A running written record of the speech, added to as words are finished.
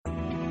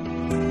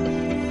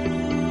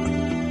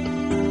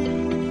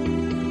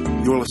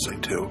You're listening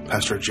to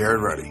Pastor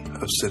Jared Ruddy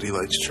of City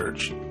Lights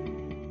Church.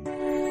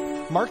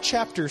 Mark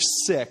chapter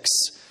 6.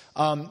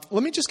 Let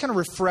me just kind of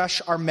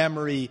refresh our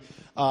memory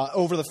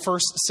over the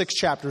first 6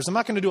 chapters. I'm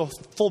not going to do a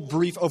full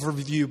brief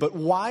overview, but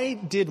why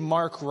did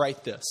Mark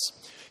write this?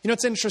 You know,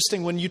 it's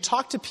interesting when you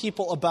talk to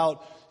people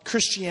about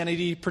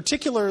Christianity,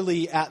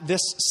 particularly at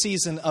this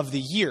season of the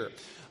year.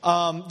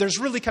 There's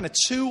really kind of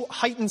 2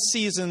 heightened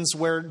seasons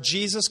where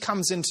Jesus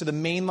comes into the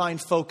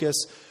mainline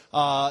focus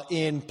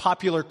in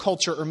popular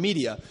culture or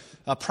media,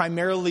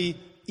 primarily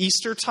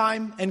Easter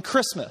time and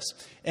Christmas.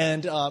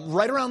 And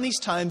right around these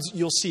times,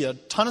 you'll see a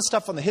ton of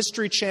stuff on the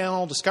History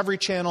Channel, Discovery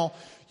Channel.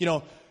 You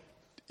know,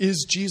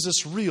 is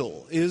Jesus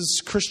real?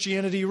 Is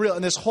Christianity real?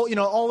 And this whole,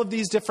 all of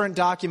these different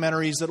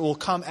documentaries that will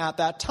come at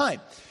that time.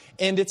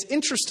 And it's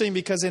interesting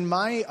because in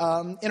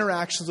my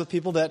interactions with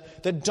people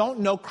that don't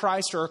know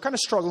Christ or are kind of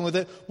struggling with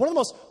it, one of the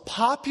most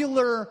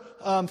popular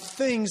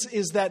things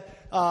is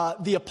that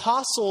the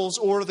apostles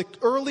or the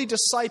early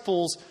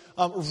disciples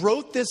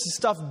wrote this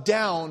stuff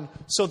down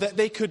so that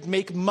they could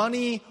make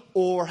money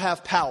or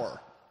have power.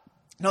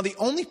 Now, the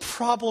only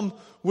problem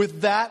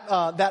with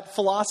that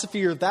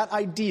philosophy or that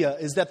idea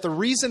is that the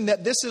reason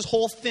that this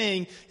whole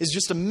thing is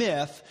just a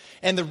myth,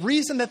 and the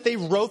reason that they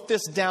wrote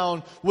this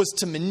down was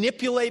to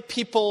manipulate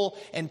people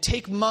and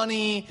take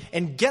money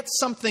and get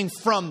something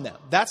from them.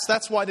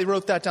 That's why they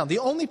wrote that down. The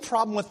only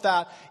problem with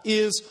that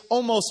is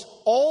almost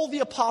all the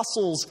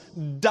apostles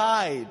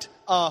died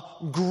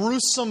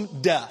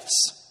gruesome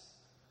deaths.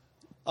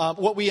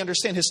 What we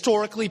understand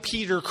historically,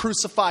 Peter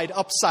crucified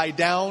upside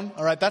down.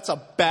 All right, that's a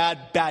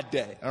bad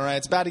day. All right,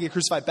 it's bad to get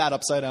crucified bad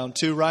upside down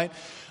too, right?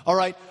 All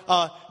right,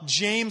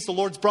 James, the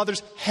Lord's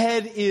brother's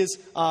head is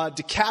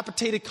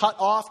decapitated, cut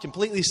off,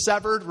 completely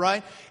severed,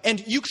 right?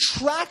 And you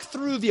track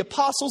through the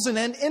apostles and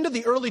then into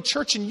the early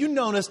church, and you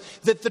notice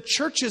that the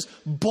church is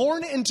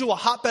born into a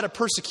hotbed of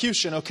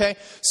persecution, okay?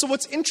 So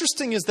what's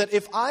interesting is that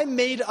if I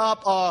made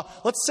up,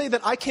 let's say that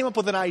I came up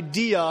with an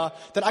idea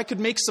that I could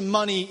make some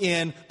money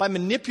in by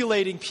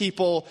manipulating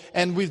people,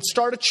 and we'd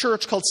start a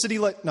church called City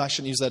Light. No, I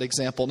shouldn't use that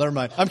example. Never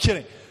mind. I'm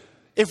kidding.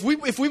 If we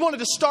wanted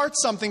to start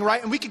something,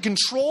 right, and we could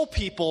control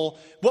people,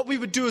 what we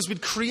would do is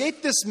we'd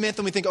create this myth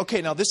and we think,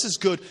 okay, now this is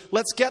good.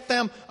 Let's get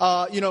them,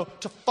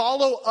 to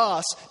follow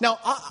us. Now,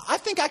 I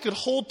think I could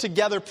hold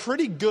together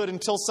pretty good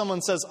until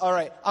someone says, all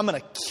right, I'm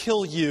going to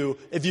kill you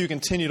if you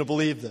continue to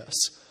believe this.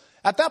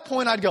 At that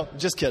point, I'd go,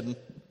 just kidding.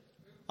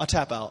 I'll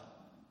tap out,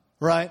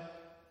 right?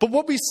 But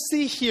what we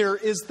see here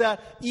is that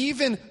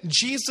even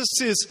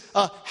Jesus's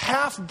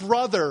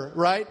half-brother,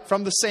 right,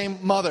 from the same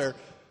mother,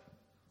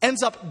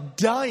 ends up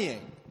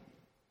dying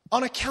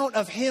on account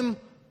of him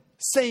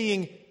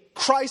saying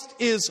Christ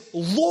is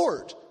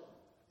Lord.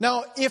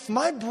 Now, if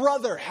my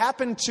brother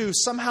happened to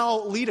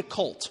somehow lead a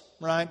cult,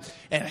 right,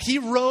 and he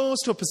rose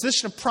to a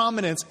position of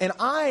prominence,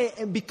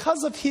 and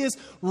because of his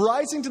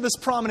rising to this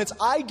prominence,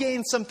 I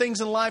gained some things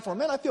in life where,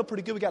 man, I feel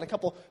pretty good. We got a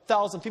couple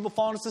thousand people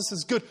following us. This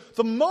is good.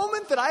 The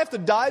moment that I have to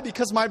die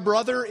because my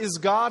brother is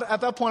God,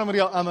 at that point, I'm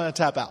going to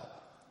tap out.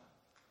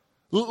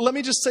 Let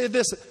me just say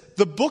this.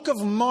 The book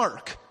of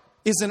Mark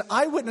is an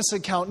eyewitness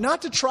account,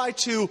 not to try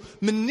to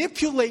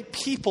manipulate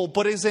people,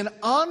 but is an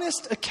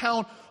honest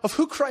account of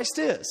who Christ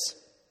is.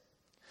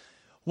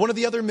 One of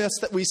the other myths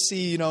that we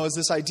see, is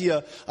this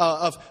idea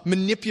of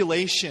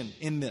manipulation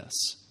in this.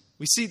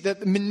 We see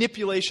that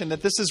manipulation,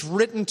 that this is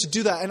written to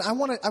do that. And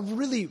I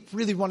really,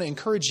 really want to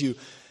encourage you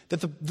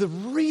that the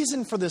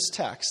reason for this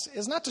text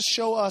is not to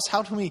show us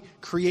how can we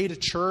create a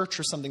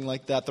church or something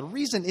like that. The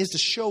reason is to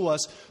show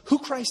us who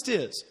Christ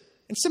is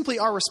and simply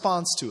our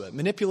response to it.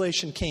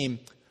 Manipulation came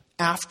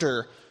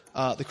after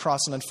the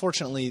cross, and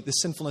unfortunately, the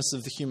sinfulness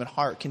of the human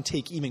heart can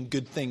take even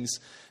good things,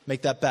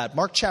 make that bad.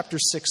 Mark chapter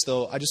 6,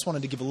 though, I just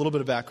wanted to give a little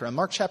bit of background.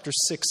 Mark chapter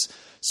 6,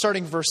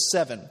 starting verse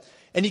 7.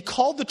 And he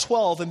called the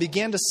 12 and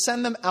began to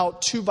send them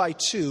out 2 by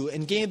 2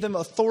 and gave them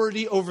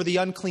authority over the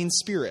unclean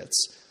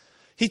spirits.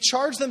 He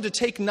charged them to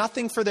take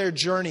nothing for their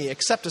journey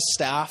except a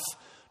staff,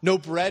 no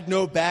bread,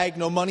 no bag,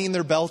 no money in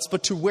their belts,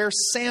 but to wear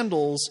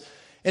sandals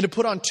and to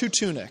put on 2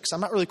 tunics. I'm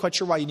not really quite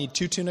sure why you need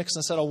 2 tunics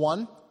instead of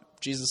 1.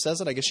 Jesus says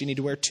it. I guess you need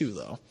to wear 2,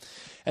 though.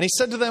 And he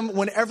said to them,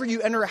 whenever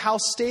you enter a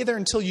house, stay there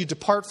until you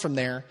depart from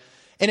there.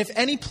 And if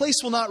any place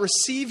will not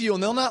receive you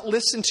and they'll not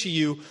listen to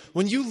you,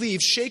 when you leave,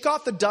 shake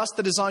off the dust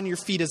that is on your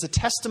feet as a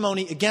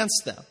testimony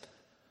against them.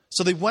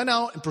 So they went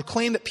out and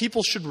proclaimed that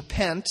people should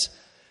repent.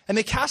 And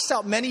they cast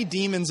out many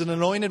demons and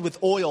anointed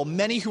with oil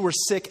many who were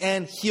sick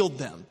and healed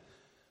them.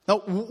 Now,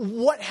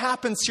 what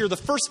happens here? The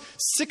first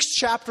 6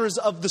 chapters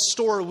of the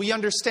story, we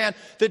understand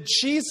that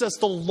Jesus,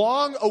 the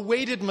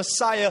long-awaited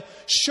Messiah,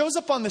 shows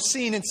up on the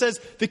scene and says,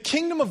 the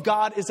kingdom of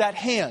God is at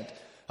hand.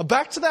 Now,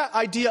 back to that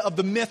idea of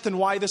the myth and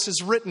why this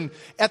is written.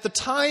 At the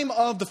time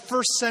of the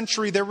first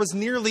century, there was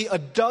nearly a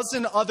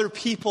dozen other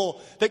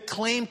people that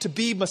claimed to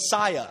be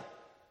Messiah.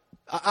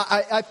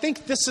 I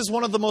think this is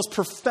one of the most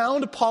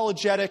profound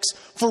apologetics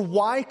for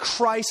why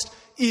Christ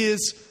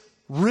is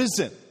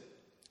risen,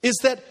 is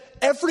that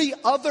every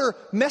other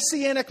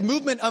messianic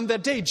movement on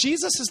that day,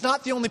 Jesus is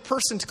not the only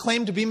person to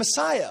claim to be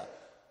Messiah.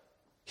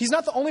 He's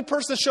not the only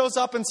person that shows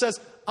up and says,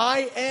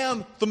 I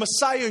am the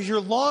Messiah you're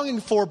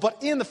longing for.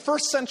 But in the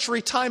first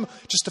century time,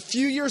 just a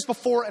few years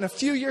before and a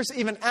few years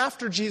even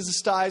after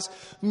Jesus dies,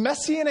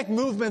 messianic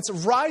movements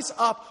rise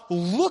up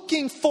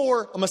looking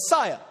for a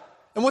Messiah.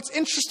 And what's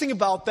interesting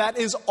about that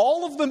is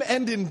all of them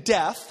end in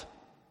death.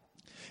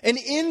 And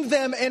in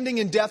them ending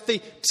in death,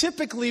 they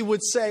typically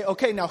would say,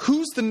 okay, now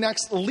who's the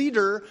next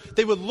leader?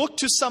 They would look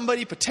to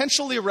somebody,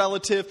 potentially a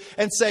relative,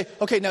 and say,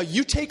 okay, now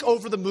you take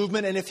over the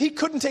movement. And if he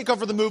couldn't take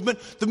over the movement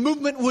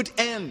would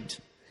end.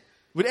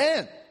 Would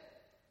end.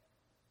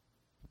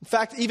 In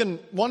fact, even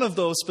one of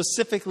those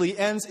specifically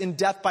ends in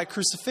death by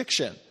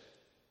crucifixion.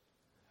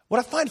 What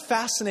I find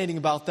fascinating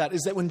about that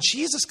is that when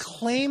Jesus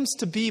claims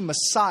to be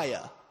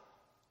Messiah,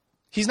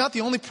 he's not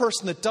the only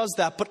person that does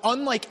that, but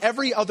unlike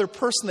every other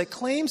person that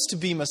claims to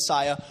be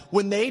Messiah,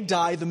 when they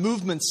die, the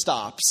movement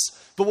stops.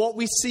 But what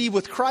we see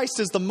with Christ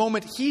is the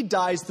moment he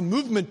dies, the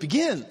movement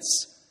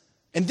begins.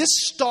 And this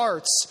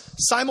starts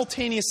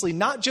simultaneously,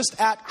 not just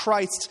at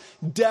Christ's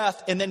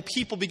death, and then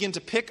people begin to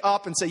pick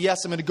up and say,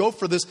 yes, I'm going to go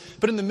for this.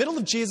 But in the middle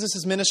of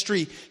Jesus'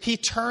 ministry, he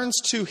turns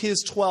to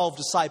his 12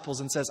 disciples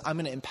and says, I'm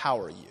going to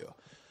empower you.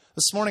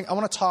 This morning, I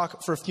want to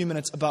talk for a few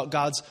minutes about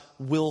God's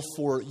will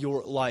for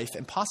your life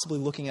and possibly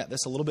looking at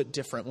this a little bit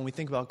different when we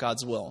think about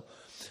God's will.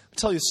 I'll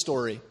tell you a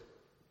story.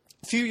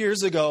 A few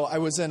years ago, I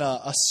was in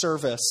a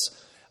service,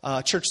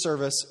 church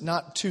service,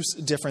 not too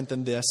different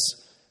than this.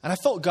 And I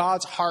felt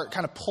God's heart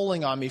kind of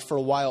pulling on me for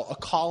a while, a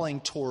calling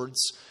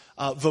towards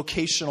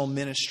vocational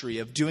ministry,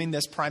 of doing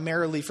this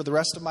primarily for the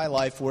rest of my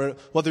life,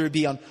 whether it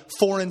be on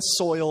foreign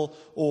soil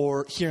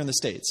or here in the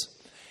States.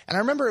 And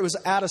I remember it was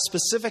at a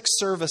specific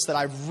service that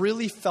I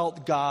really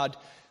felt God,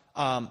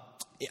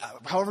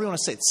 however you want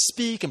to say it,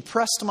 speak and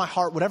press to my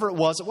heart, whatever it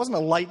was. It wasn't a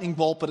lightning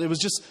bolt, but it was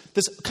just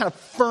this kind of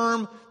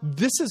firm,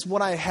 this is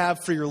what I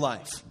have for your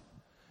life.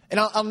 And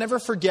I'll never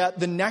forget,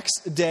 the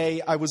next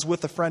day I was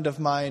with a friend of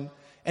mine,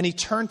 and he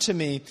turned to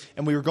me,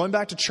 and we were going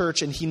back to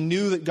church, and he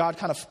knew that God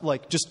kind of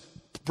like just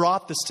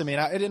brought this to me.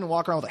 And I didn't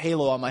walk around with a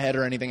halo on my head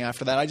or anything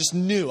after that. I just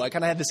knew. I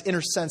kind of had this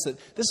inner sense that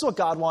this is what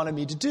God wanted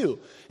me to do.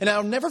 And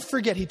I'll never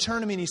forget, he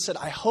turned to me and he said,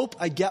 I hope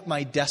I get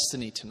my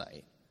destiny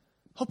tonight.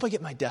 Hope I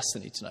get my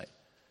destiny tonight.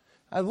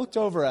 I looked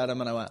over at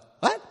him and I went,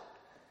 what?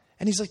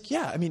 And he's like,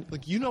 yeah, I mean,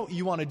 like, you know what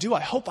you want to do. I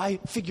hope I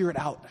figure it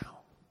out now.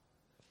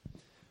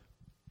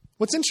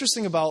 What's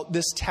interesting about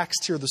this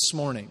text here this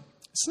morning,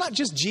 it's not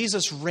just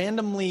Jesus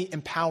randomly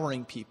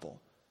empowering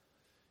people.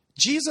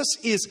 Jesus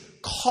is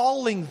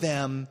calling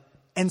them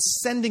and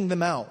sending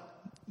them out.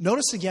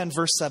 Notice again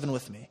verse 7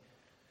 with me.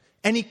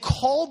 And he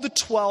called the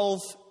 12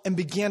 and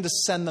began to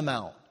send them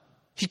out.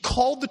 He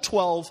called the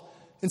 12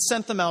 and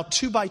sent them out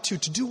 2 by 2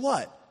 to do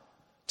what?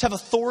 To have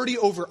authority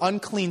over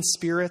unclean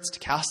spirits, to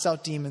cast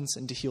out demons,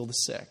 and to heal the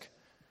sick.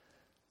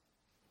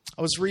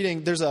 I was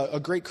reading, there's a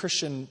great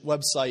Christian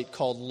website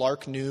called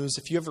Lark News.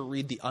 If you ever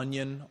read The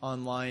Onion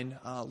online,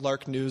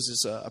 Lark News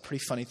is a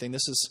pretty funny thing.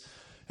 This is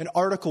an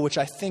article which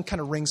I think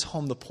kind of rings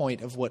home the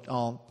point of what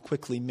I'll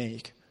quickly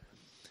make.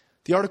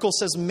 The article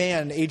says,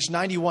 man, age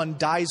 91,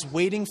 dies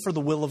waiting for the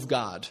will of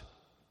God.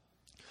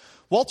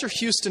 Walter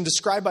Houston,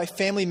 described by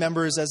family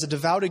members as a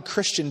devoted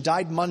Christian,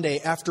 died Monday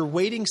after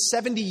waiting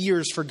 70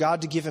 years for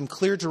God to give him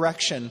clear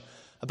direction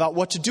about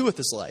what to do with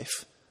his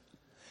life.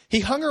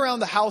 He hung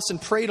around the house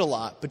and prayed a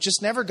lot, but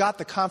just never got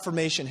the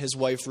confirmation, his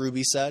wife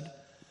Ruby said.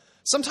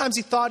 Sometimes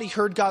he thought he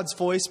heard God's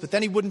voice, but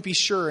then he wouldn't be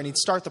sure and he'd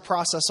start the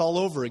process all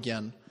over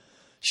again.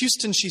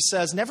 Houston, she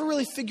says, never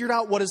really figured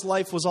out what his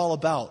life was all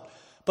about,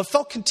 but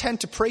felt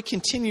content to pray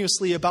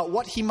continuously about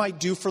what he might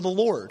do for the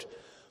Lord.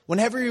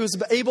 Whenever he was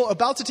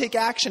about to take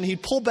action,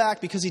 he'd pull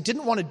back because he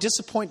didn't want to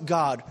disappoint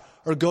God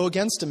or go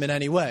against him in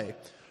any way.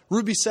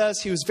 Ruby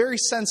says he was very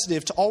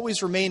sensitive to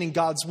always remain in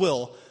God's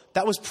will.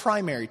 That was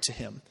primary to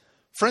him.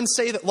 Friends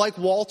say that like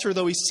Walter,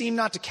 though he seemed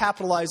not to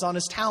capitalize on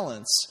his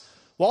talents,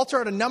 Walter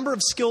had a number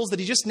of skills that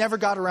he just never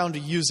got around to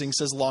using,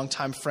 says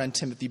longtime friend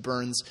Timothy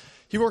Burns.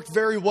 He worked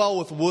very well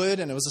with wood,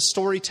 and it was a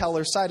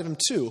storyteller side of him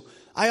too.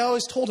 I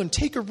always told him,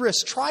 take a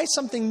risk, try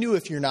something new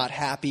if you're not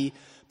happy.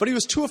 But he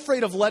was too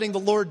afraid of letting the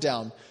Lord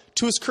down.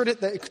 To his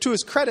credit,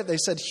 they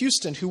said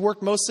Houston, who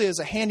worked mostly as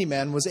a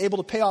handyman, was able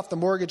to pay off the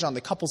mortgage on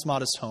the couple's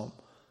modest home.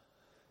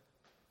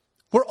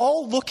 We're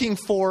all looking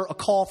for a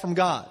call from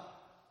God.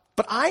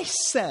 But I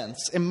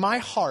sense in my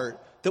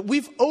heart that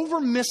we've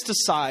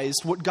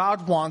over-mysticized what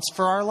God wants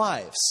for our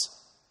lives.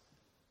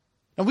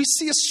 And we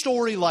see a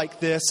story like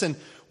this, and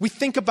we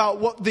think about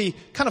what the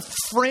kind of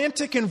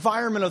frantic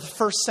environment of the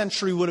first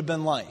century would have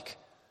been like.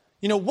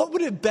 You know, what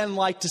would it have been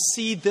like to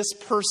see this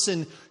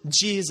person,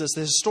 Jesus,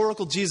 the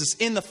historical Jesus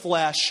in the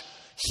flesh,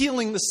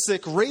 healing the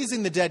sick,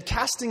 raising the dead,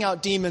 casting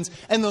out demons,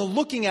 and then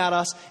looking at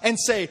us and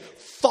say,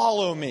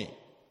 follow me,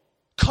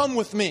 come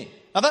with me.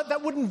 Now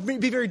that wouldn't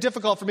be very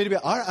difficult for me to be,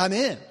 all right, I'm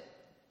in.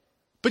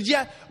 But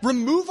yet,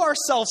 remove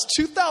ourselves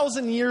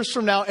 2,000 years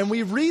from now and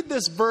we read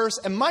this verse,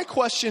 and my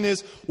question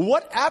is,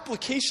 what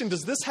application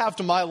does this have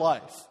to my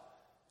life?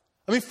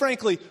 I mean,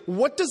 frankly,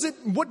 what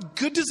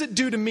good does it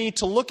do to me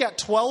to look at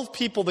 12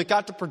 people that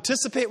got to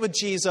participate with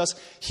Jesus,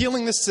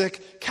 healing the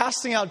sick,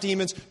 casting out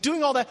demons,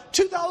 doing all that,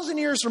 2,000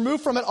 years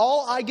removed from it,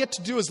 all I get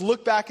to do is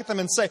look back at them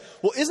and say,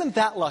 well, isn't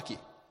that lucky?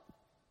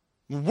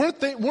 Weren't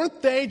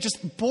they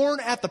just born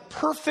at the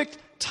perfect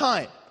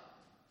time?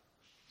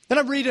 Then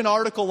I read an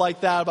article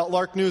like that about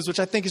Lark News, which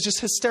I think is just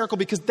hysterical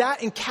because that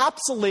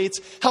encapsulates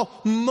how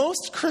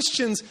most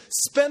Christians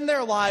spend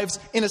their lives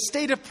in a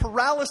state of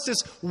paralysis,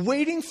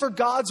 waiting for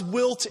God's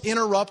will to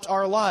interrupt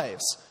our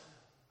lives.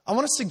 I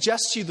want to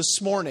suggest to you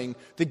this morning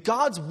that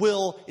God's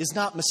will is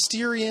not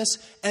mysterious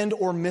and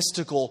or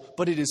mystical,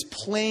 but it is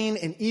plain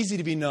and easy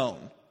to be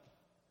known.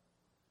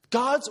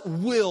 God's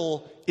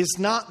will is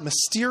not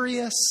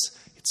mysterious,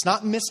 it's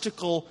not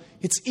mystical,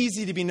 it's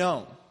easy to be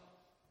known.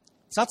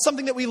 It's not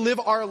something that we live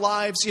our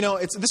lives,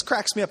 this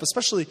cracks me up,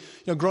 especially,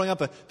 growing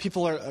up,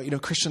 people are,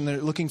 Christian, they're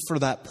looking for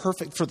that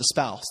perfect, for the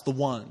spouse, the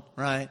one,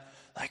 right?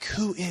 Like,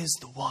 who is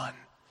the one?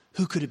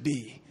 Who could it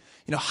be?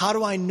 How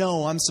do I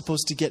know I'm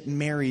supposed to get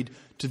married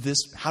to this?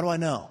 How do I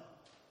know?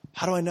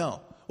 How do I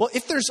know? Well,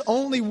 if there's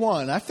only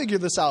one, I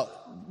figured this out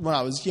when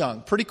I was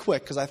young, pretty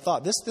quick, because I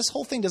thought this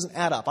whole thing doesn't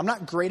add up. I'm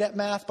not great at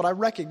math, but I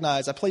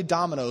recognize I played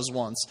dominoes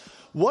once.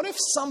 What if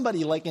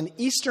somebody like in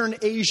Eastern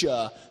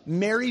Asia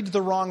married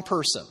the wrong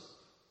person?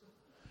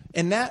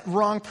 And that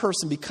wrong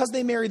person, because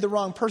they married the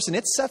wrong person,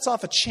 it sets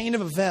off a chain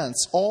of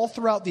events all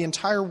throughout the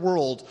entire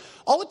world.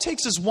 All it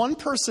takes is one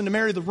person to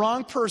marry the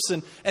wrong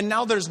person, and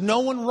now there's no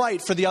one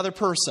right for the other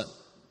person.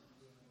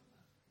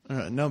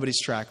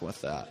 Nobody's tracking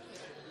with that.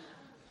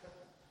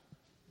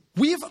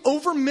 We have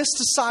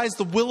over-mysticized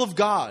the will of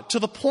God to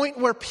the point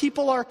where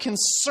people are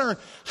concerned.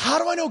 How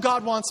do I know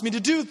God wants me to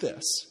do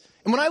this?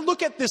 And when I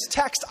look at this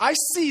text, I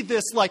see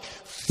this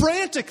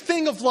frantic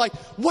thing of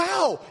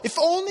wow, if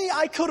only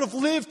I could have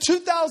lived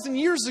 2,000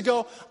 years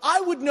ago,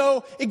 I would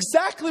know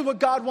exactly what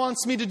God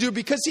wants me to do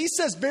because he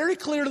says very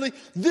clearly,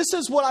 this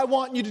is what I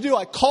want you to do.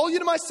 I call you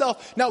to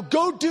myself. Now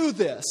go do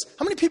this.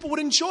 How many people would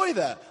enjoy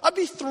that? I'd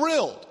be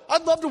thrilled.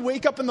 I'd love to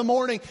wake up in the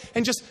morning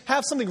and just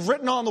have something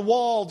written on the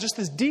wall, just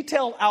this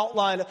detailed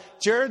outline.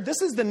 Jared,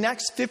 this is the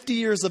next 50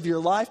 years of your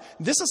life.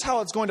 This is how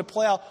it's going to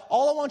play out.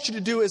 All I want you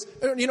to do is,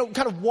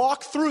 kind of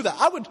walk through that.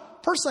 I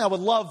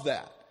would love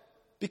that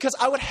because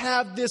I would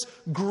have this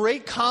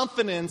great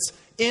confidence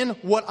in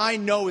what I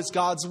know is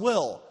God's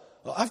will.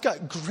 Well, I've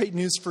got great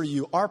news for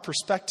you. Our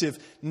perspective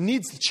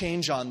needs to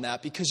change on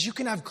that because you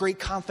can have great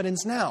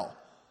confidence now.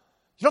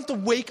 You don't have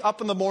to wake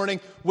up in the morning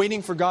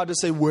waiting for God to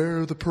say,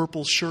 wear the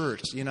purple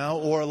shirt,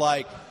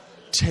 or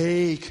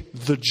take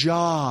the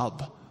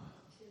job,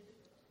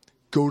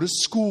 go to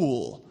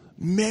school,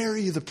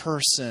 marry the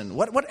person,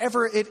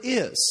 whatever it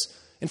is.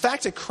 In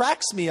fact, it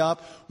cracks me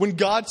up when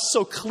God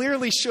so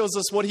clearly shows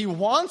us what he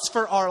wants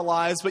for our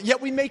lives, but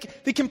yet we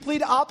make the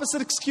complete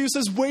opposite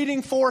excuses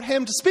waiting for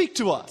him to speak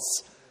to us.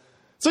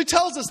 So he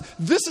tells us,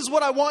 this is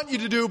what I want you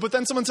to do, but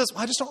then someone says,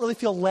 well, I just don't really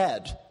feel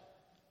led.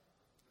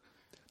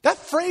 That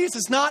phrase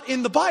is not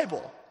in the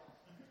Bible.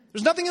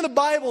 There's nothing in the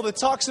Bible that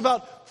talks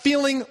about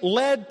feeling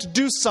led to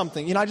do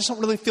something. I just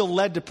don't really feel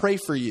led to pray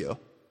for you.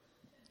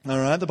 All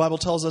right, the Bible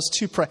tells us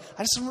to pray.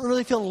 I just don't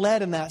really feel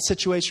led in that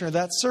situation or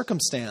that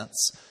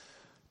circumstance.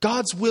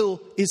 God's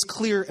will is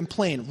clear and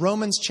plain.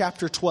 Romans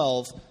chapter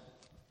 12.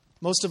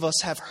 Most of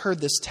us have heard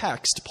this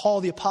text.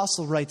 Paul the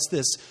apostle writes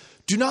this,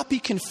 do not be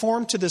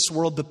conformed to this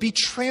world, but be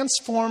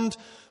transformed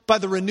by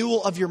the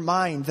renewal of your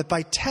mind, that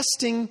by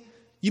testing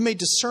you may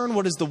discern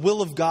what is the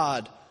will of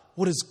God,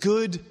 what is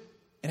good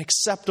and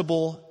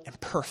acceptable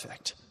and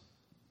perfect.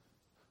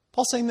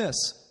 Paul's saying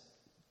this,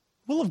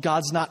 the will of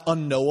God's not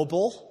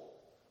unknowable.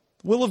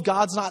 The will of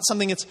God's not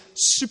something that's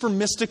super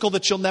mystical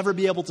that you'll never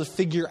be able to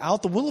figure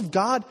out. The will of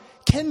God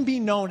can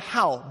be known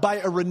how? By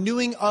a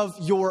renewing of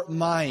your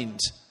mind.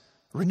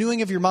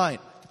 Renewing of your mind.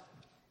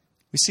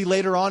 We see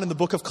later on in the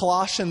book of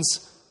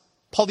Colossians,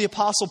 Paul the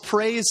apostle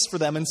prays for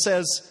them and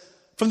says,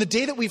 from the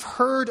day that we've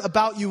heard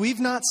about you, we've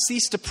not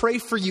ceased to pray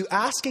for you,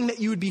 asking that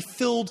you would be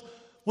filled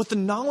with the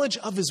knowledge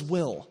of his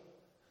will.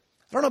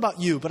 I don't know about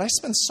you, but I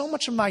spend so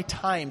much of my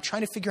time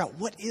trying to figure out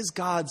what is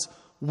God's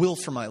will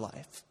for my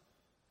life.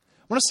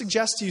 I want to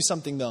suggest to you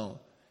something, though.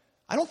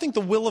 I don't think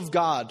the will of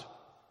God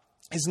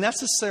is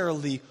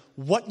necessarily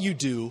what you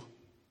do,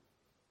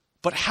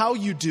 but how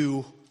you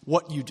do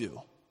what you do. Let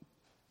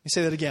me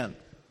say that again.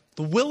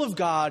 The will of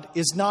God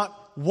is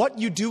not what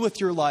you do with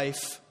your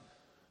life,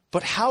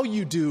 but how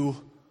you do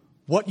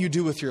what you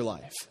do with your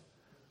life.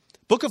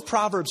 Book of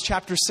Proverbs,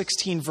 chapter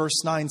 16,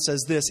 verse 9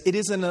 says this, it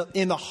is in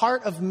the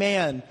heart of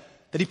man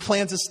that he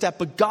plans a step,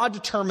 but God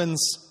determines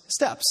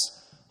steps.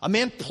 A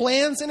man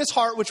plans in his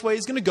heart which way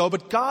he's going to go,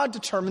 but God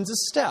determines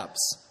his steps.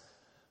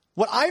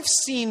 What I've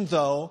seen,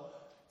 though,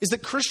 is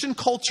that Christian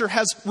culture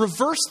has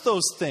reversed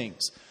those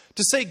things.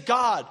 To say,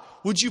 God,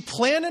 would you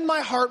plan in my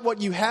heart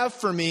what you have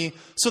for me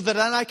so that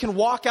then I can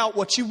walk out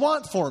what you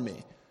want for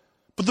me?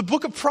 But the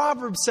book of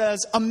Proverbs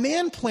says a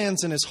man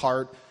plans in his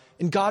heart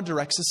and God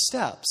directs his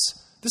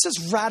steps. This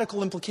has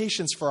radical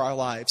implications for our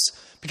lives,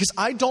 because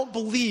I don't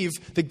believe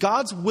that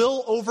God's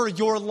will over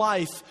your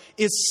life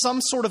is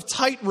some sort of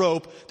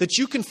tightrope that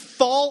you can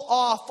fall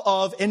off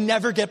of and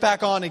never get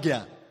back on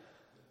again.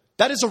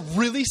 That is a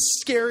really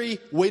scary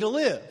way to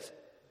live.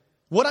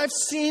 What I've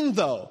seen,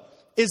 though,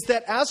 is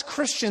that as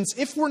Christians,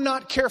 if we're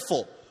not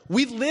careful,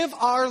 we live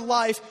our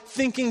life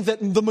thinking that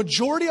the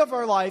majority of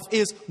our life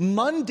is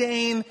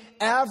mundane,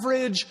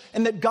 average,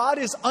 and that God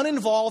is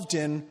uninvolved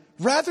in,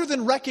 rather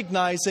than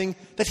recognizing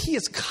that He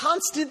is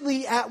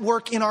constantly at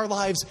work in our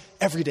lives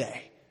every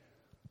day.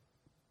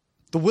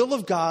 The will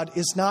of God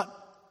is not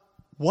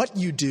what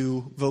you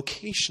do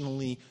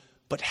vocationally,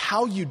 but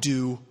how you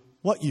do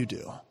what you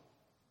do.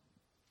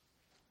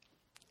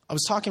 I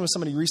was talking with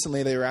somebody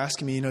recently. They were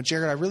asking me,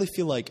 Jared, I really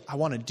feel like I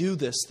want to do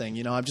this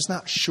thing. I'm just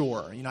not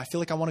sure. I feel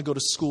like I want to go to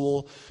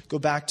school, go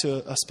back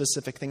to a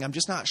specific thing. I'm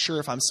just not sure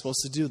if I'm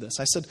supposed to do this.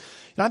 I said,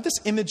 I have this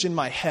image in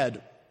my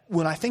head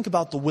when I think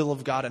about the will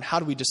of God and how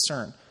do we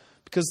discern?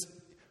 Because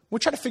we're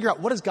trying to figure out,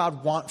 what does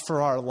God want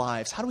for our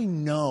lives? How do we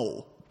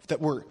know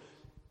that we're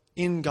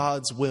in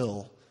God's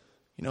will?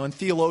 And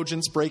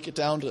theologians break it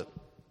down to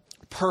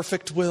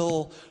perfect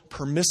will,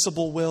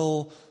 permissible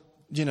will,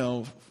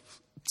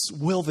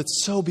 will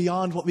that's so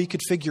beyond what we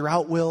could figure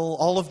out will,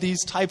 all of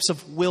these types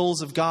of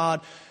wills of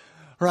God,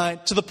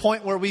 right? To the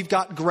point where we've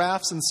got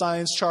graphs and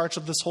science charts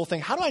of this whole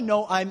thing. How do I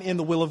know I'm in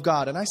the will of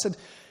God? And I said,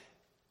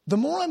 the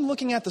more I'm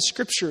looking at the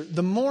Scripture,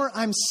 the more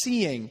I'm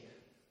seeing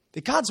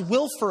that God's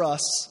will for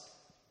us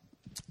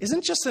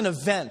isn't just an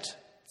event.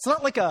 It's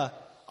not like a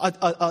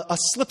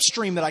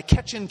slipstream that I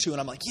catch into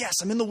and I'm like, yes,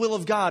 I'm in the will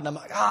of God. And I'm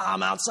like,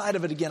 I'm outside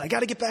of it again. I got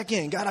to get back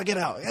in. Got to get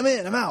out. I'm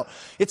in, I'm out.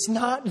 It's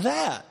not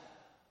that.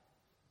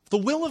 The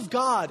will of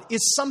God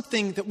is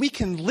something that we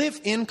can live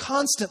in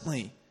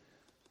constantly.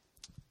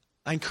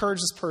 I encourage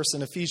this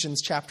person,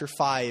 Ephesians chapter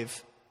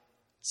 5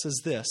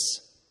 says this,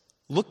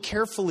 look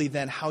carefully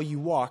then how you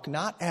walk,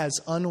 not as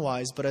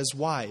unwise, but as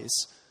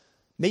wise,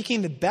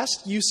 making the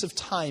best use of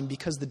time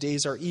because the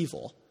days are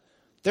evil.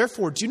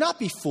 Therefore, do not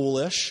be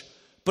foolish,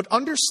 but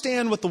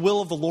understand what the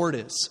will of the Lord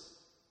is.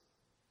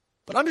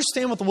 But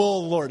understand what the will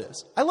of the Lord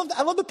is. I love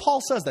that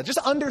Paul says that. Just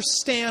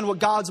understand what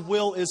God's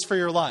will is for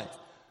your life.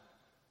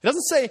 He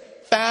doesn't say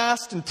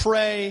fast and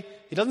pray.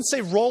 He doesn't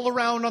say roll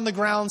around on the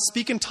ground,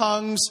 speak in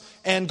tongues,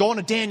 and go on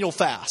a Daniel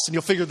fast, and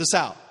you'll figure this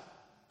out.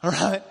 All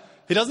right?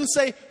 He doesn't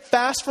say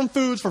fast from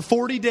foods for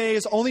 40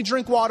 days, only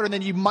drink water, and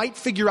then you might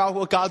figure out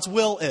what God's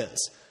will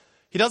is.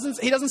 He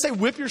doesn't say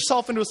whip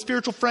yourself into a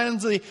spiritual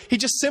frenzy. He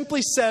just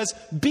simply says,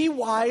 be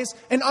wise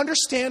and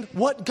understand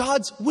what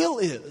God's will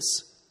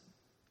is.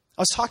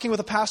 I was talking with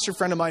a pastor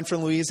friend of mine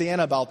from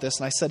Louisiana about this,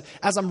 and I said,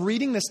 as I'm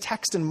reading this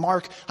text in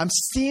Mark, I'm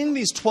seeing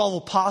these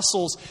 12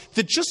 apostles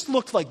that just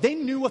looked like they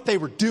knew what they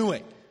were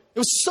doing. It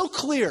was so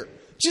clear.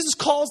 Jesus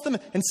calls them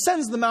and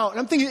sends them out. And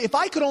I'm thinking, if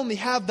I could only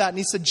have that. And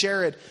he said,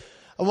 Jared,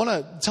 I want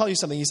to tell you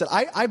something. He said,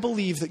 I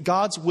believe that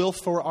God's will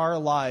for our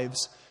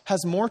lives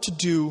has more to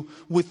do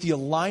with the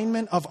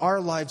alignment of our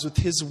lives with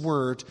His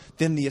Word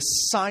than the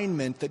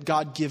assignment that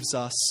God gives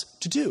us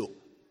to do.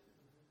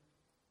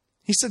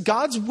 He said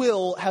God's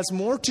will has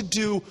more to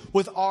do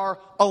with our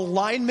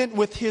alignment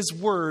with His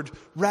Word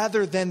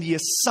rather than the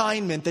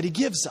assignment that He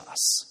gives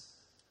us.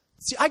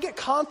 See, I get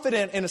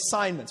confident in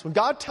assignments. When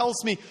God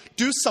tells me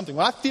do something,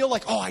 when I feel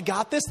like, I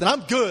got this, then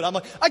I'm good. I'm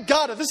like, I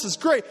got it. This is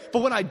great.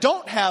 But when I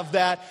don't have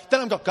that, then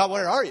I'm going, God,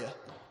 where are you?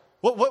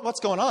 What's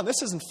going on?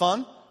 This isn't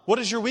fun. What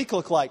does your week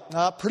look like?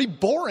 Pretty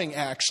boring,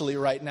 actually,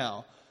 right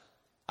now.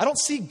 I don't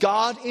see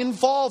God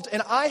involved.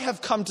 And I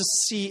have come to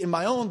see in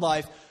my own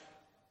life,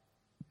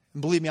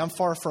 and believe me, I'm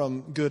far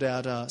from good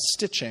at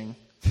stitching,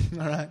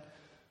 all right?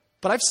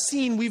 But I've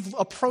seen we've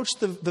approached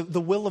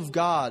the will of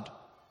God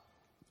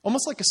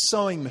almost like a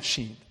sewing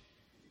machine.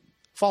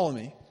 Follow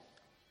me.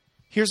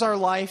 Here's our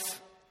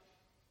life.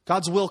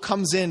 God's will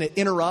comes in, it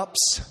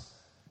interrupts,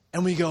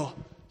 and we go,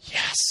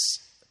 yes,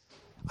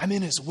 I'm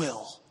in His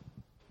will.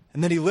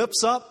 And then He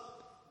lifts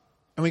up,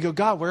 and we go,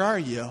 God, where are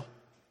you?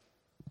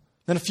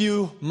 Then a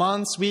few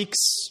months, weeks,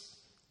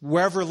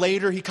 wherever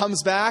later, He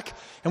comes back,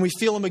 and we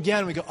feel Him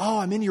again. We go,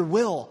 I'm in your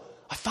will.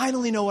 I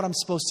finally know what I'm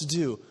supposed to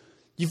do.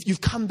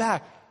 You've come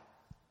back.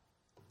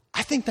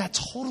 I think that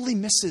totally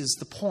misses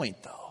the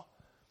point, though.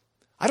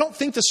 I don't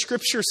think the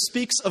Scripture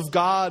speaks of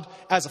God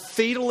as a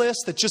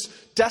fatalist that just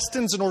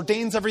destines and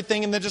ordains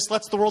everything and then just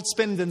lets the world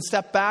spin and then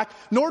step back.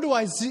 Nor do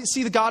I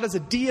see the God as a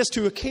deist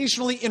who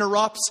occasionally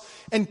interrupts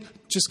and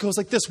just goes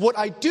like this. What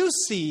I do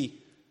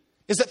see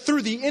is that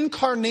through the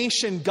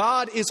incarnation,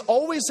 God is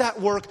always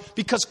at work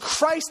because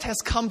Christ has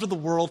come to the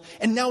world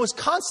and now is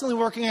constantly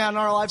working out in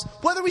our lives,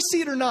 whether we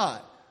see it or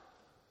not.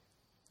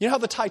 You know how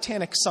the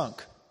Titanic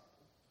sunk?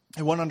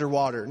 It went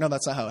underwater. No,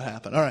 that's not how it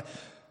happened. All right.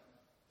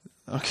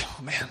 Okay,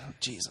 man,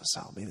 Jesus,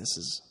 help me. This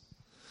is...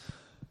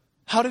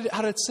 How did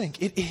it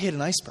sink? It hit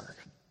an iceberg.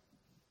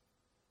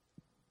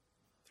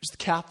 There's the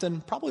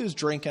captain. Probably was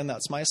drinking.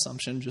 That's my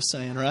assumption. Just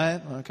saying,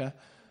 right? Okay.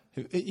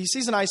 He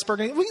sees an iceberg.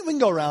 And we can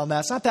go around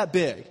that. It's not that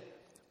big.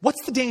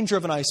 What's the danger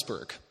of an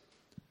iceberg?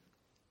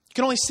 You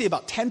can only see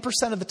about 10%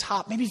 of the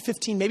top, maybe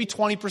 15, maybe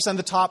 20% of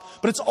the top,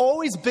 but it's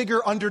always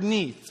bigger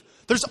underneath.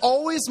 There's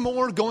always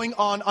more going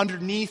on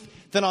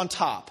underneath than on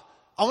top.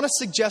 I want to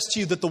suggest to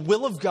you that the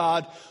will of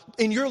God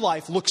in your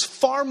life looks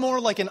far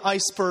more like an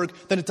iceberg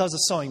than it does a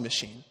sewing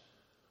machine.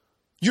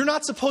 You're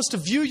not supposed to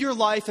view your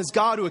life as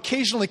God who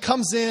occasionally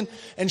comes in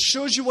and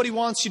shows you what he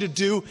wants you to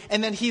do,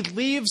 and then he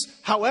leaves,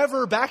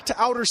 however, back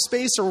to outer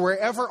space or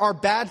wherever our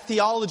bad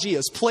theology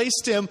has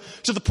placed him,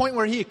 to the point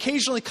where he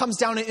occasionally comes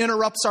down and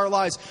interrupts our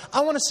lives.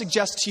 I want to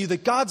suggest to you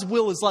that God's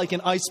will is like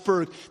an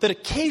iceberg, that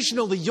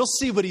occasionally you'll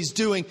see what he's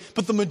doing,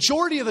 but the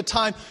majority of the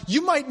time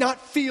you might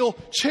not feel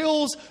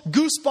chills,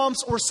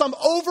 goosebumps, or some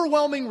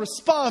overwhelming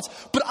response,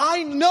 but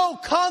I know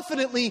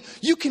confidently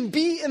you can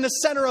be in the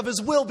center of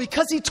his will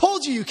because he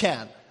told you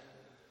can.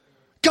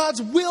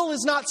 God's will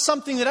is not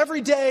something that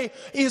every day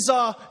is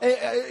on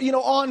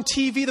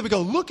TV that we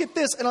go, look at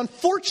this. And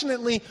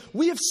unfortunately,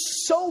 we have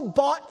so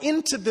bought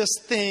into this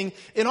thing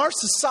in our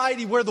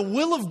society where the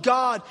will of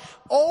God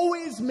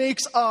always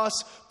makes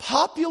us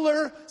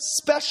popular,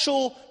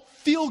 special,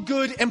 feel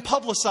good, and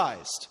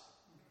publicized.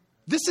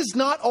 This has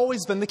not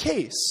always been the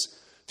case.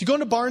 If you go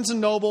into Barnes and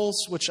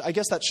Nobles, which I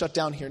guess that shut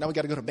down here. Now we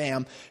got to go to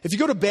BAM. If you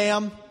go to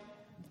BAM,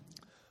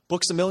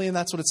 Books A Million,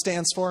 that's what it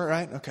stands for,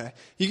 right? Okay.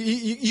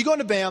 You go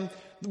into BAM.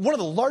 One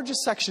of the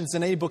largest sections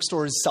in any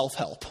bookstore is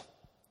self-help.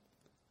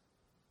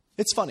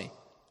 It's funny.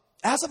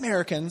 As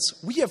Americans,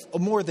 we have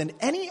more than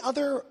any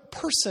other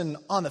person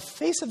on the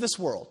face of this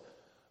world.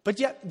 But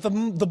yet, the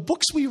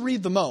books we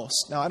read the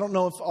most, now I don't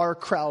know if our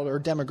crowd or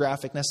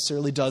demographic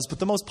necessarily does, but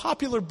the most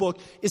popular book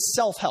is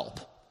self-help.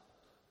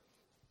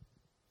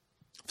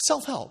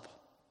 Self-help.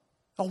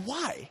 Now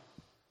why?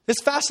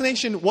 This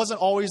fascination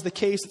wasn't always the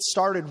case. It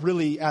started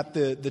really at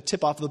the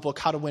tip-off of the book,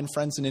 How to Win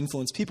Friends and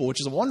Influence People,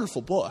 which is a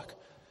wonderful book.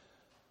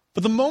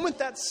 But the moment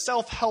that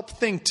self-help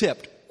thing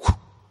tipped,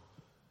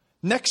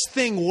 next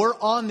thing we're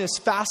on this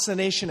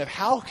fascination of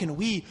how can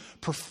we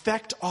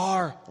perfect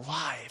our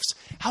lives?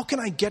 How can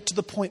I get to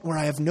the point where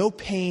I have no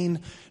pain,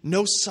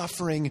 no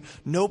suffering,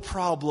 no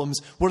problems,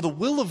 where the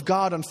will of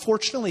God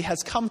unfortunately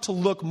has come to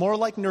look more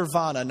like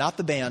Nirvana, not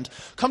the band,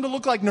 come to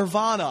look like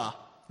Nirvana,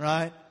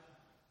 right?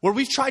 Where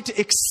we've tried to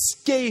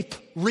escape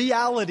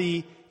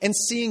reality and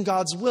seeing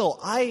God's will.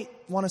 I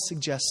want to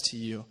suggest to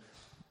you,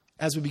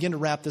 as we begin to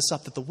wrap this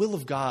up, that the will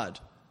of God,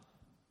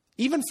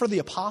 even for the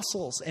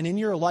apostles and in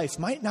your life,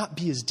 might not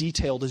be as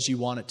detailed as you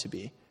want it to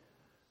be.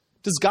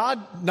 Does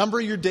God number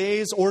your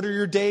days, order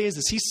your days?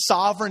 Is he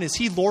sovereign? Is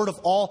he Lord of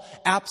all?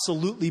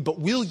 Absolutely. But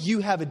will you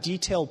have a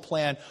detailed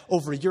plan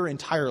over your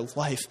entire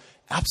life?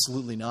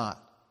 Absolutely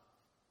not.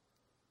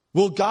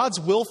 Will God's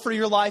will for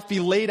your life be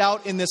laid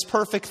out in this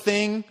perfect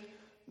thing?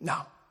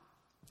 No,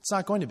 it's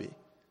not going to be.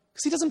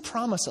 Because he doesn't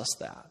promise us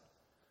that.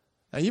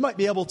 Now, you might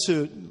be able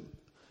to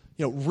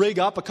rig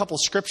up a couple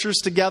scriptures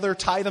together,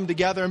 tie them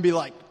together, and be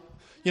like,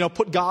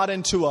 put God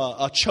into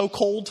a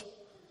chokehold.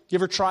 You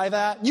ever try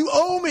that? You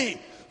owe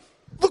me.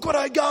 Look what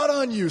I got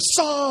on you.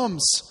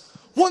 Psalms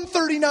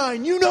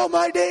 139. You know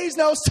my days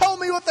now. Tell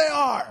me what they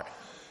are.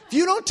 If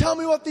you don't tell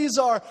me what these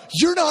are,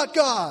 you're not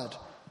God.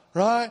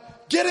 Right?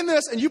 Get in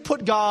this, and you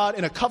put God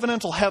in a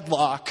covenantal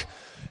headlock,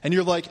 and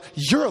you're like,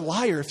 you're a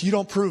liar if you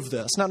don't prove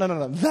this. No.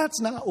 That's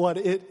not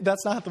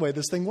the way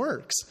this thing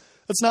works.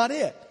 That's not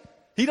it.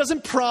 He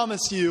doesn't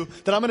promise you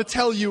that I'm going to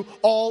tell you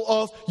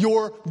all of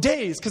your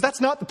days, because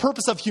that's not the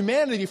purpose of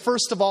humanity.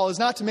 First of all, is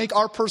not to make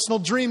our personal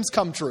dreams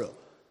come true.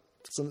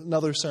 It's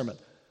another sermon.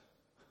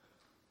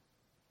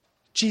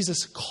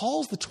 Jesus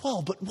calls the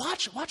 12, but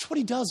watch what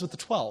he does with the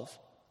 12.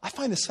 I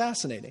find this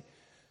fascinating.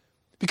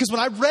 Because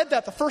when I read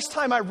that, the first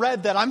time I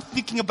read that, I'm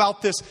thinking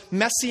about this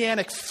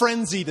messianic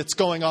frenzy that's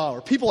going on,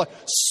 where people are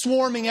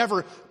swarming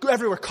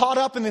everywhere, caught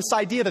up in this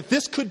idea that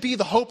this could be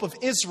the hope of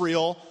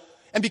Israel.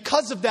 And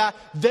because of that,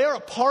 they're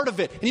a part of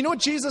it. And you know what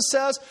Jesus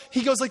says?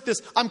 He goes like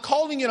this, I'm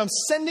calling you and I'm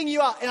sending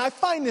you out. And I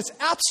find this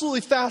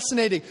absolutely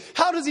fascinating.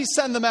 How does he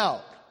send them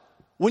out?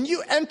 When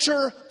you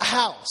enter a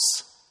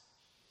house,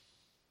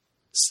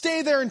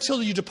 stay there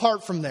until you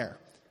depart from there.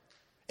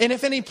 And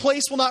if any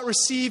place will not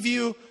receive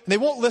you, and they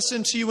won't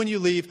listen to you when you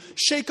leave,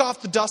 shake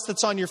off the dust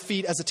that's on your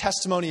feet as a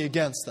testimony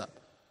against them.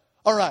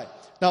 All right,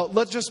 now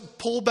let's just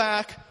pull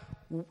back.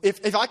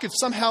 If I could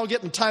somehow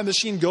get in the time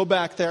machine, go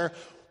back there.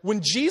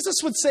 When Jesus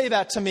would say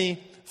that to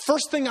me,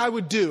 first thing I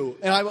would do,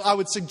 and I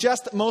would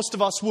suggest that most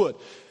of us would,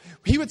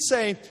 he would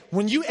say,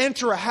 when you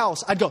enter a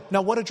house, I'd go,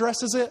 now what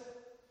address is it?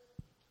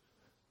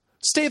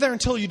 Stay there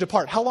until you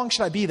depart. How long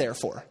should I be there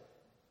for?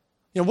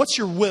 What's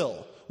your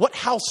will? What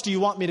house do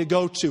you want me to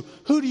go to?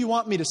 Who do you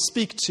want me to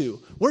speak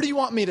to? Where do you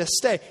want me to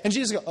stay? And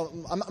Jesus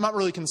goes, I'm not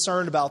really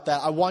concerned about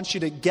that. I want you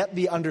to get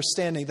the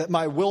understanding that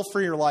my will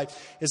for your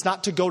life is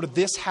not to go to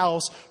this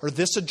house or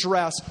this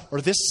address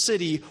or this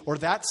city or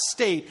that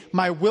state.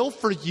 My will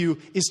for you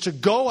is to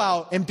go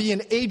out and be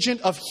an agent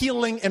of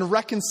healing and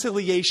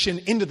reconciliation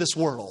into this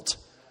world.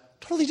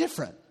 Totally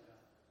different.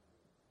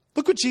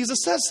 Look what Jesus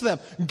says to them.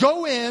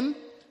 Go in,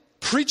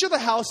 preach at the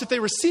house. If they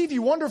receive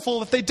you,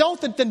 wonderful. If they don't,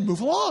 then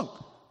move along.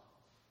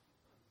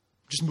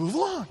 Just move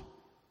along.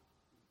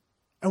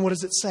 And what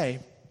does it say?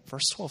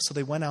 Verse 12, so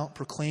they went out,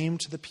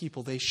 proclaimed to the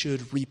people they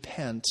should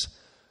repent.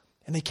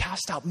 And they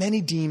cast out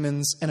many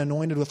demons and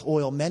anointed with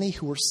oil many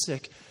who were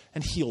sick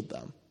and healed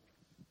them.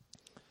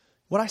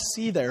 What I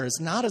see there is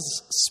not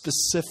as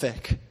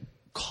specific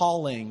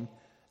calling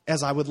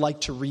as I would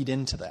like to read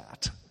into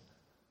that.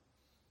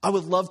 I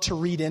would love to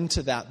read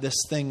into that, this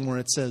thing where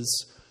it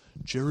says,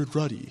 Jared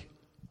Ruddy,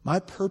 my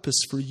purpose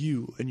for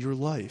you and your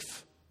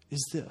life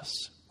is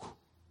this.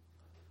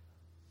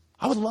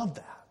 I would love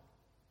that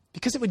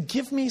because it would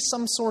give me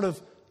some sort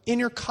of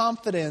inner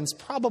confidence,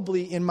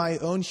 probably in my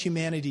own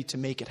humanity, to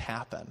make it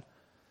happen.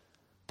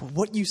 But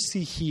what you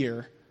see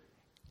here,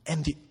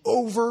 and the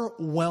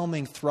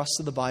overwhelming thrust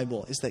of the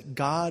Bible, is that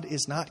God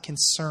is not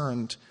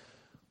concerned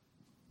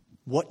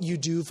what you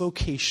do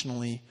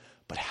vocationally,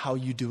 but how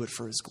you do it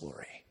for His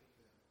glory.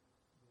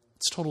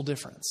 It's a total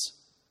difference.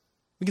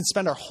 We can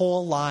spend our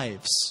whole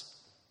lives,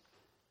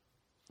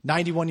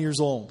 91 years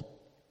old,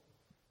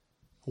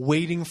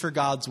 waiting for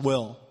God's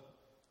will,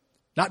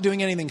 not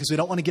doing anything because we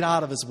don't want to get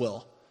out of His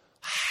will.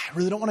 I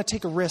really don't want to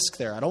take a risk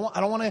there. I don't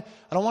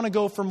want to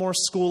go for more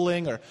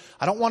schooling, or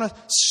I don't want to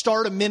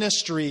start a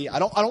ministry. I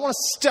don't want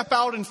to step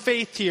out in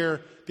faith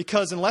here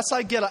because unless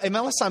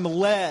I'm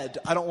led,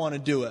 I don't want to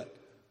do it.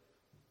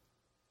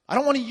 I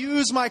don't want to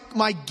use my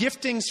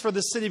giftings for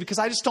the city because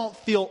I just don't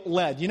feel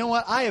led. You know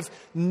what? I have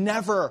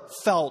never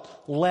felt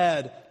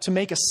led to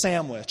make a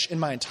sandwich in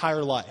my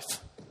entire life.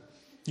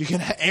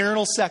 Aaron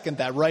will second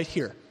that right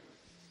here.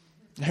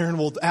 Aaron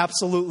will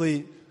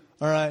absolutely,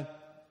 all right.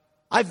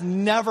 I've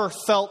never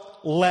felt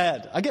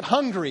led. I get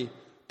hungry,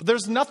 but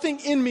there's nothing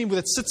in me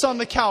that sits on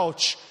the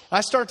couch.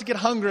 I start to get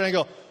hungry and I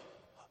go,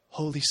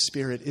 Holy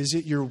Spirit, is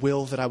it your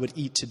will that I would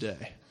eat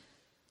today?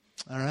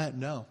 All right,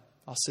 no.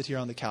 I'll sit here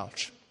on the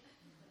couch.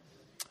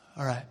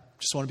 All right,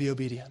 just want to be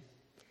obedient.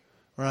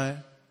 All right?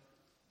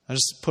 I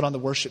just put on the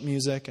worship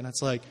music and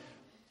it's like,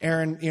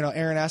 Aaron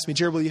asked me,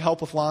 Jared, will you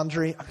help with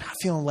laundry? I'm not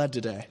feeling led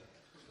today.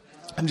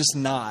 I'm just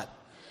not.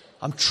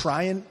 I'm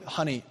trying,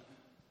 honey,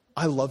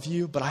 I love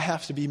you, but I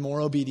have to be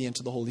more obedient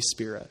to the Holy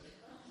Spirit.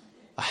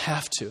 I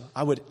have to.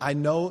 I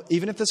know,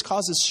 even if this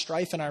causes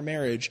strife in our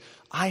marriage,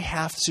 I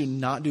have to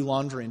not do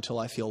laundry until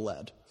I feel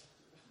led.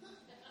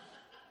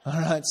 All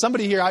right.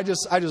 Somebody here, I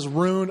just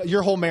ruined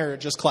your whole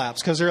marriage. Just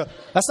claps because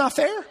that's not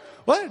fair.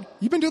 What?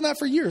 You've been doing that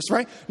for years,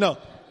 right? No,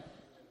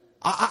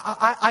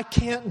 I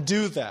can't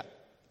do that.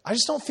 I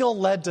just don't feel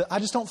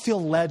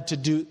led to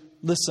do.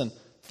 Listen,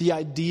 the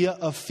idea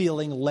of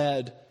feeling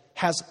led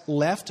has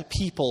left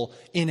people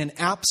in an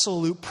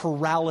absolute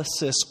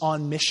paralysis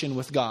on mission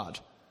with God.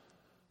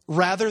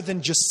 Rather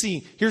than just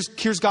seeing,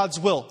 here's God's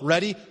will.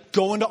 Ready?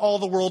 Go into all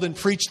the world and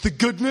preach the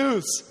good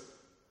news.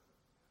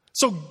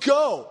 So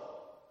go.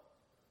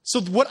 So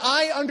what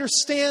I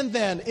understand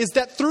then is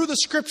that through the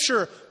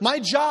scripture, my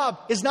job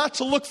is not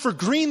to look for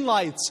green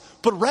lights,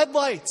 but red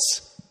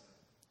lights.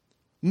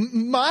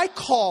 My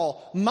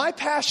call, my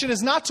passion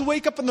is not to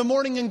wake up in the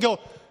morning and go,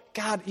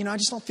 God, I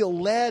just don't feel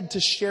led to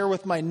share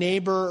with my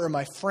neighbor or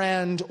my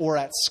friend or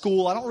at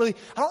school. I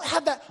don't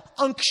have that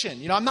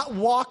unction. I'm not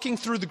walking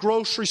through the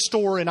grocery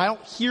store and I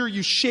don't hear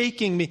you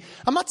shaking me.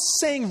 I'm not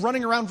saying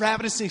running around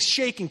ravenously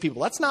shaking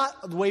people. That's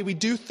not the way we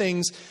do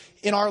things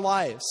in our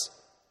lives.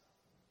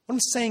 What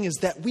I'm saying is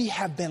that we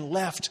have been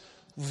left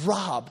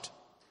robbed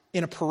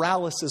in a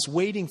paralysis,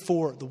 waiting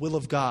for the will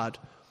of God.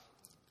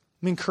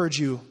 Let me encourage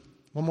you,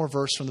 one more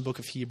verse from the book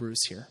of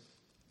Hebrews here.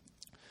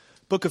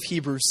 Book of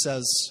Hebrews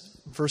says,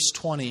 verse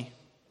 20,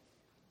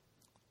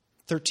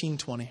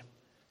 13:20.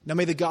 Now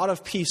may the God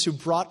of peace, who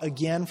brought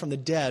again from the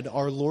dead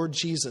our Lord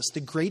Jesus, the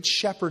great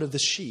shepherd of the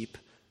sheep,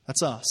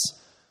 that's us,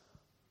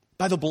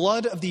 by the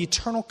blood of the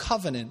eternal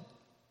covenant,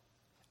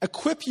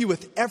 equip you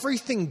with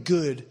everything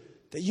good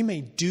that you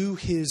may do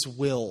His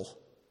will.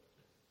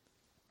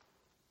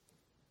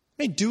 You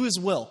may do His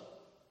will.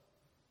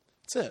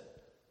 That's it.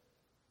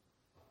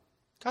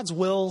 God's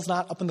will is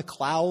not up in the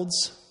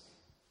clouds.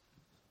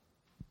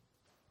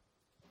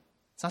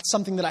 It's not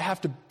something that I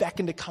have to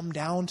beckon to come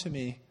down to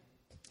me.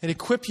 And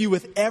equip you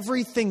with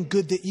everything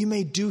good that you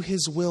may do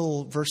His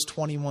will, verse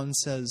 21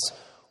 says,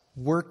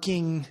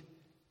 working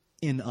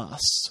in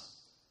us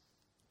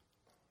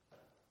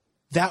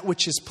that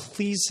which is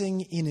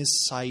pleasing in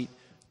His sight,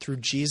 through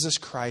Jesus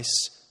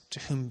Christ, to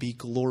whom be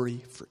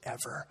glory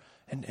forever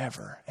and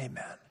ever.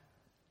 Amen.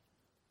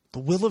 The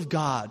will of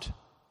God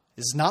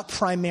is not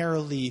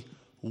primarily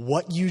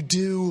what you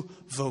do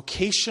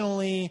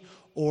vocationally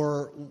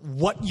or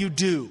what you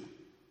do.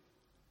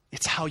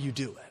 It's how you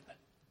do it.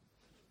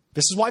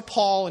 This is why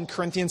Paul in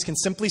Corinthians can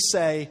simply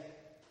say,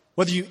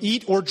 whether you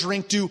eat or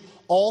drink, do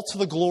all to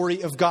the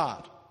glory of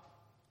God.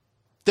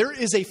 There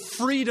is a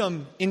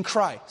freedom in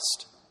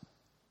Christ.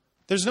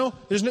 You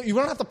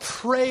don't have to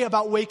pray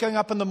about waking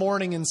up in the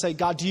morning and say,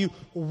 God, do you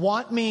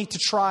want me to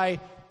try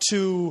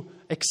to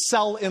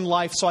excel in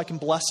life so I can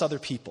bless other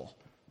people?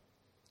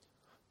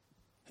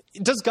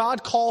 Does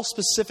God call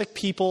specific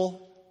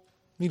people?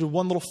 We need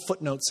one little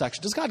footnote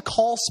section. Does God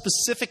call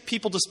specific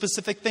people to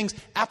specific things?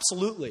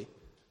 Absolutely.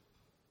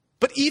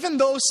 But even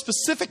those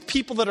specific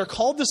people that are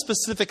called to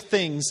specific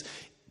things,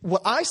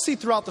 what I see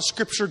throughout the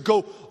scripture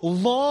go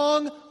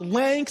long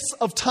lengths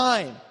of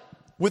time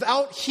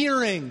without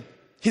hearing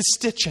his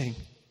stitching.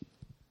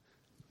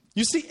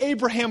 You see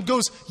Abraham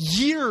goes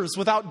years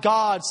without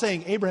God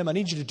saying, Abraham, I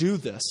need you to do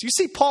this. You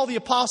see Paul the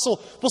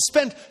apostle will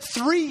spend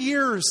 3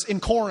 years in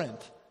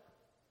Corinth.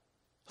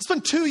 He'll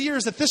spend 2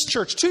 years at this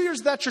church, 2 years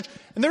at that church.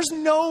 And there's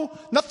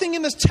nothing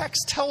in this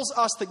text tells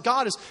us that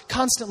God is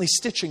constantly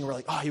stitching. We're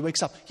like, oh, he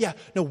wakes up. Yeah,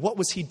 no, what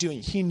was he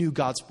doing? He knew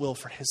God's will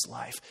for his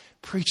life.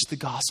 Preach the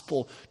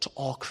gospel to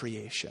all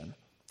creation.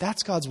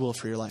 That's God's will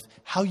for your life.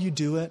 How you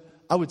do it,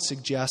 I would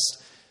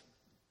suggest,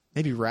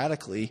 maybe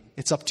radically,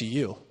 it's up to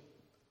you.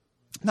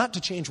 Not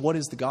to change what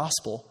is the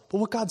gospel, but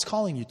what God's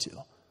calling you to.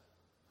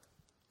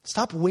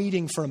 Stop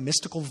waiting for a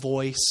mystical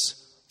voice,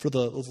 for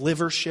the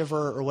liver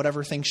shiver or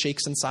whatever thing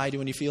shakes inside you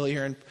when you feel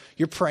here and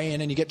you're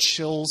praying and you get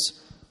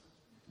chills.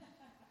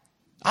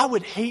 I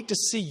would hate to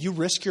see you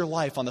risk your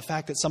life on the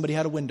fact that somebody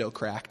had a window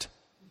cracked.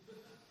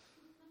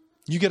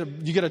 You get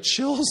a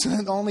chills.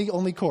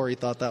 Only Corey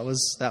thought that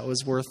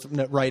was worth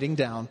writing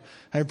down.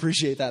 I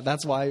appreciate that.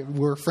 That's why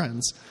we're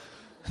friends.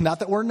 Not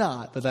that we're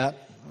not, but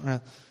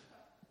that.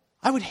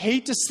 I would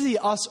hate to see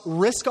us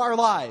risk our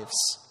lives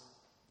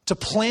to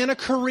plan a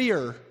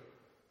career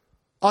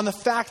on the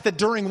fact that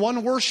during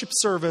one worship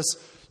service,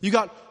 you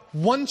got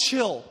one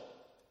chill.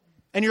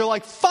 And you're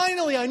like,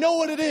 finally, I know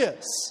what it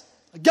is.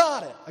 I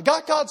got it. I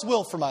got God's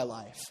will for my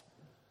life.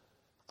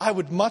 I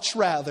would much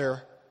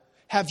rather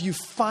have you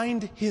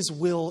find his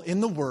will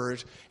in the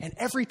word. And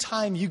every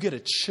time you get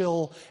a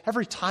chill,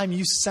 every time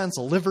you sense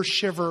a liver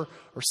shiver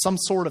or some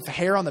sort of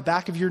hair on the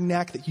back of your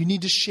neck that you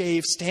need to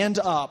shave, stand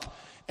up.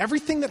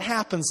 Everything that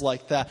happens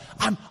like that,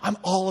 I'm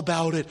all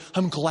about it.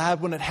 I'm glad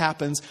when it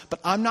happens,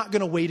 but I'm not going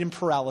to wait in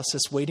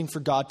paralysis, waiting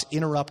for God to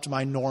interrupt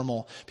my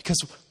normal. Because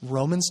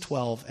Romans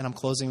 12, and I'm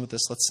closing with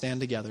this, let's stand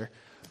together.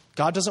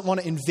 God doesn't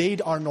want to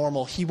invade our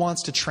normal. He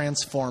wants to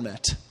transform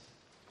it.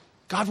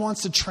 God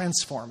wants to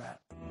transform it.